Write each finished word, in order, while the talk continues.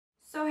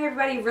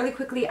everybody, really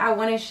quickly I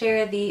want to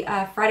share the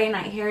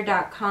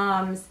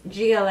FridayNightHair.com's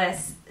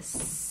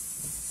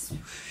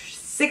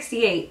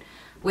GLS68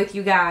 with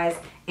you guys,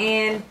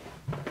 and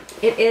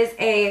it is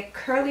a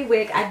curly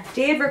wig. I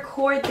did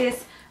record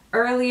this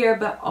earlier,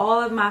 but all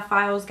of my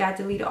files got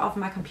deleted off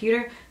my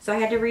computer, so I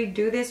had to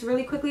redo this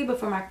really quickly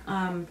before my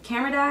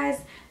camera dies.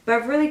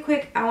 But really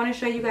quick, I want to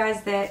show you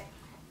guys that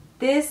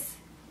this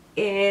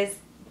is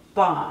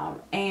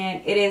bomb,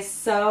 and it is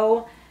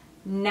so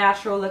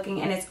natural looking,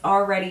 and it's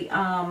already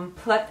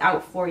plucked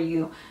out for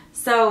you.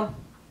 So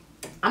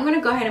I'm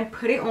gonna go ahead and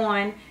put it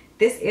on.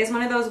 This is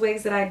one of those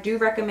wigs that I do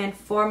recommend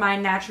for my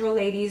natural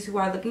ladies who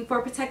are looking for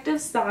a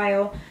protective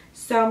style.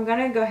 So I'm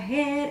gonna go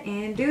ahead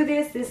and do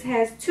this. This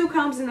has 2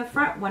 combs in the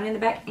front, 1 in the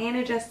back, and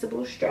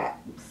adjustable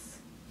straps.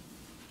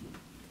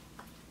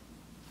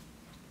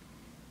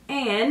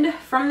 And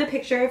from the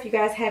picture, if you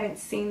guys haven't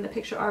seen the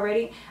picture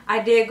already, I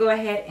did go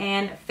ahead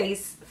and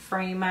face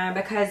frame mine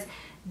because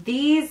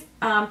these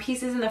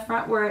pieces in the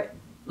front were,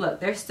 look,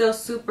 they're still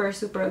super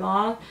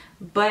long,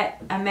 but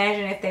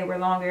imagine if they were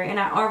longer. And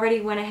I already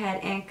went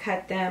ahead and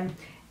cut them,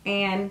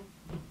 and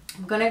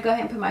I'm gonna go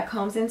ahead and put my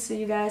combs in so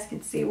you guys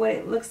can see what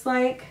it looks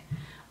like.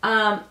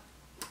 I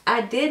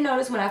did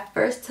notice when I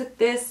first took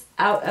this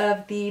out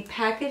of the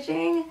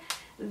packaging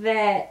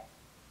that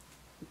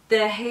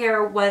the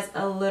hair was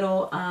a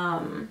little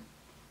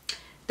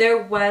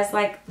there was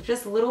like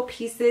just little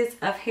pieces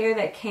of hair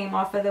that came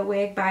off of the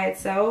wig by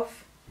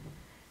itself.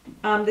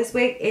 This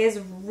wig is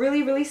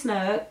really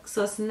snug,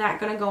 so it's not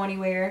gonna go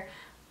anywhere.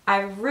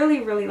 I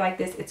really like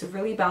this. It's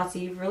really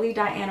bouncy, really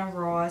Diana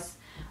Ross.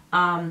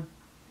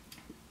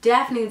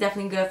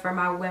 Definitely good for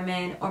my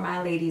women or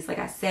my ladies, like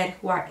I said,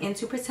 who are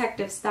into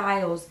protective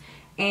styles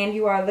and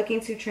you are looking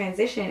to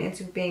transition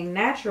into being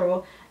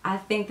natural. I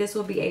think this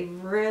will be a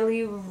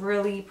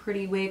really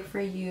pretty wig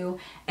for you,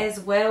 as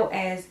well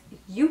as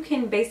you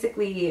can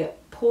basically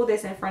pull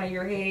this in front of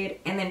your head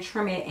and then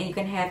trim it, and you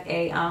can have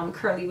a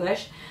curly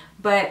bush.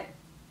 But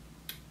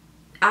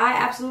I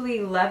absolutely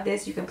love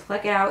this. You can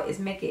pluck it out,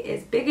 make it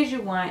as big as you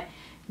want.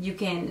 You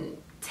can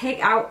take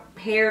out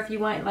hair if you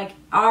want. Like,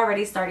 I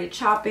already started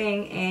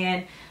chopping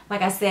and,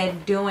 like I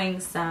said, doing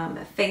some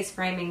face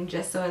framing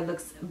just so it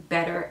looks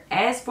better.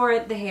 As for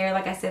the hair,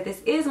 like I said,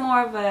 this is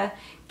more of a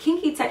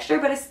kinky texture,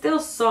 but it's still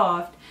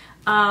soft.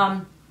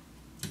 Love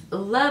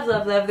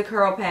the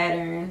curl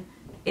pattern.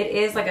 It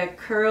is like a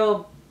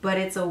curl, but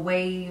it's a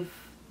wave,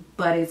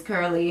 but it's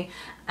curly.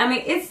 I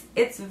mean,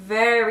 it's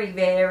very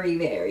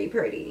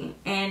pretty,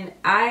 and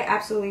I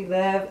absolutely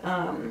love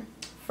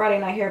Friday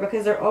Night Hair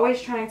because they're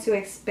always trying to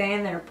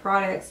expand their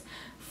products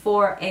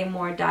for a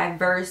more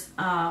diverse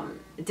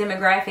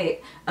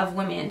demographic of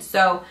women.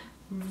 So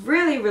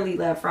really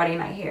love Friday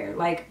Night Hair.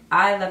 Like,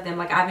 I love them.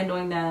 Like, I've been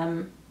doing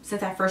them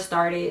since I first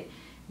started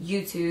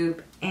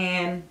YouTube,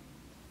 and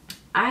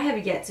I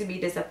have yet to be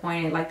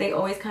disappointed. Like, they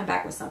always come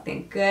back with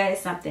something good,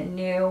 something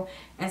new,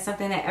 and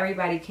something that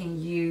everybody can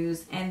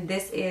use. And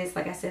this is,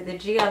 like I said, the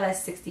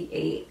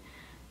GLS68.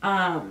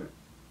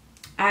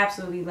 I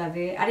absolutely love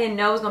it. I didn't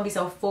know it was gonna be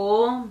so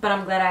full, but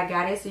I'm glad I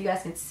got it so you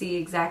guys can see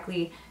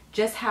exactly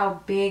just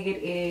how big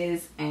it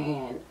is,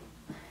 and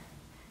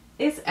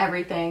it's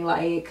everything.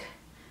 Like,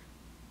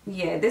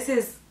 yeah, this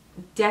is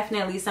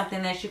definitely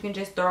something that you can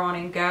just throw on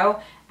and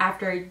go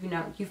after, you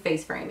know, you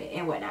face frame it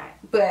and whatnot.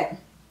 But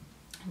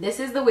this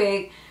is the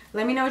wig.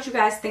 Let me know what you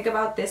guys think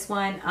about this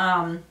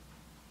one,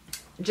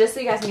 just so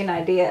you guys can get an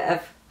idea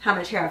of how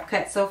much hair I've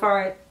cut so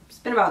far. It's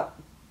been about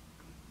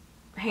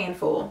a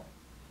handful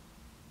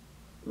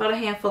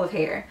of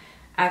hair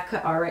I've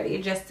cut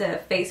already just to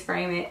face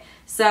frame it.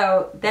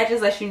 So that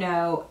just lets you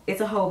know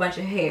it's a whole bunch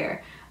of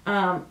hair.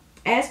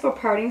 As for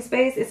parting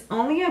space, it's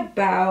only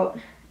about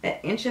an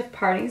inch of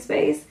parting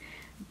space,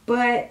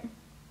 but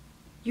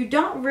you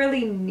don't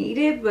really need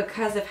it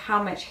because of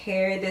how much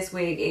hair this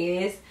wig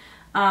is.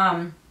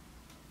 But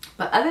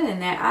other than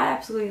that, I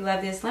absolutely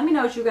love this. Let me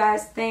know what you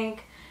guys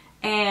think,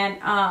 and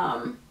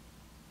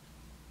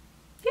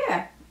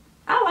yeah,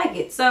 I like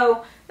it.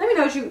 So let me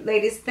know what you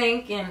ladies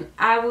think, and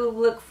I will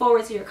look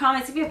forward to your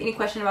comments. If you have any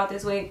question about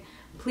this wig,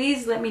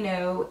 please let me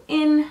know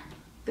in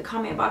the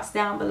comment box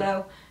down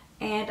below,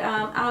 and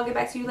I'll get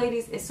back to you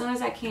ladies as soon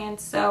as I can.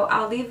 So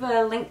I'll leave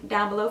a link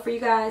down below for you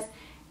guys,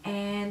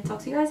 and talk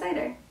to you guys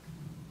later.